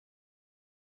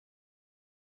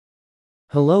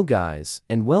Hello guys,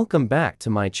 and welcome back to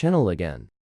my channel again.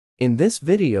 In this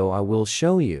video I will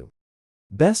show you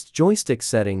best joystick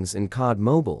settings in COD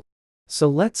Mobile. So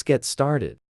let's get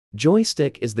started.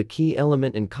 Joystick is the key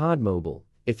element in COD Mobile.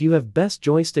 If you have best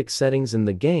joystick settings in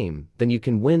the game, then you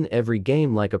can win every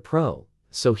game like a pro.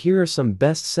 So here are some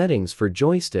best settings for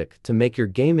joystick to make your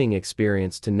gaming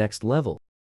experience to next level.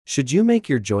 Should you make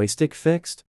your joystick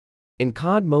fixed? In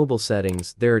COD Mobile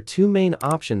settings, there are two main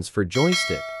options for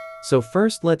joystick. So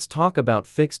first let's talk about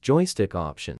fixed joystick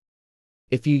option.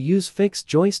 If you use fixed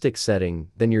joystick setting,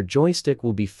 then your joystick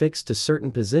will be fixed to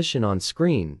certain position on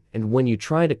screen, and when you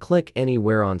try to click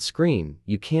anywhere on screen,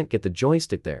 you can't get the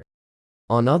joystick there.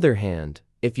 On other hand,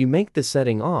 if you make the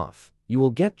setting off, you will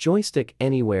get joystick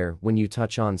anywhere when you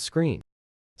touch on screen.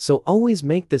 So always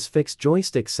make this fixed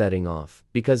joystick setting off,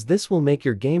 because this will make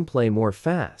your gameplay more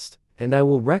fast. And I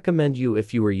will recommend you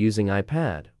if you are using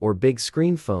iPad or big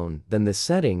screen phone, then this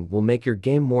setting will make your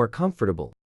game more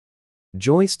comfortable.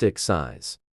 Joystick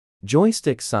size.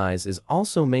 Joystick size is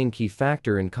also main key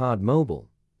factor in COD Mobile.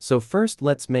 So first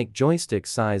let's make joystick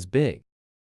size big.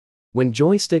 When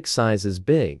joystick size is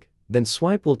big, then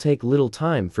swipe will take little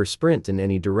time for sprint in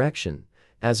any direction.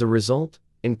 As a result,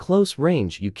 in close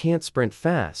range you can't sprint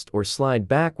fast or slide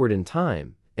backward in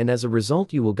time, and as a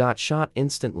result you will got shot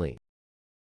instantly.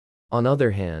 On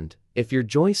other hand, if your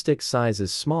joystick size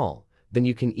is small, then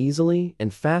you can easily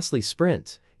and fastly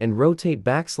sprint and rotate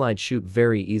backslide shoot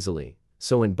very easily.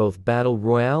 So in both Battle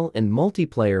Royale and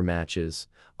multiplayer matches,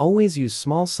 always use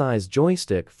small size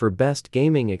joystick for best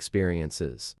gaming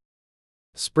experiences.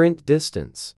 Sprint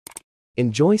distance.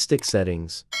 In joystick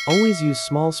settings, always use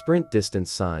small sprint distance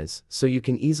size so you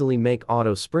can easily make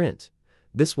auto sprint.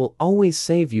 This will always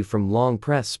save you from long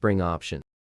press spring option.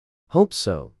 Hope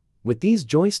so. With these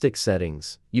joystick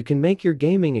settings, you can make your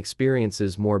gaming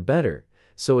experiences more better,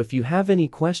 so if you have any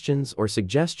questions or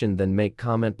suggestion then make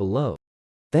comment below.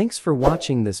 Thanks for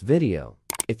watching this video.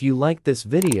 If you like this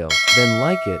video, then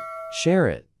like it, share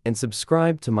it, and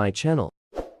subscribe to my channel.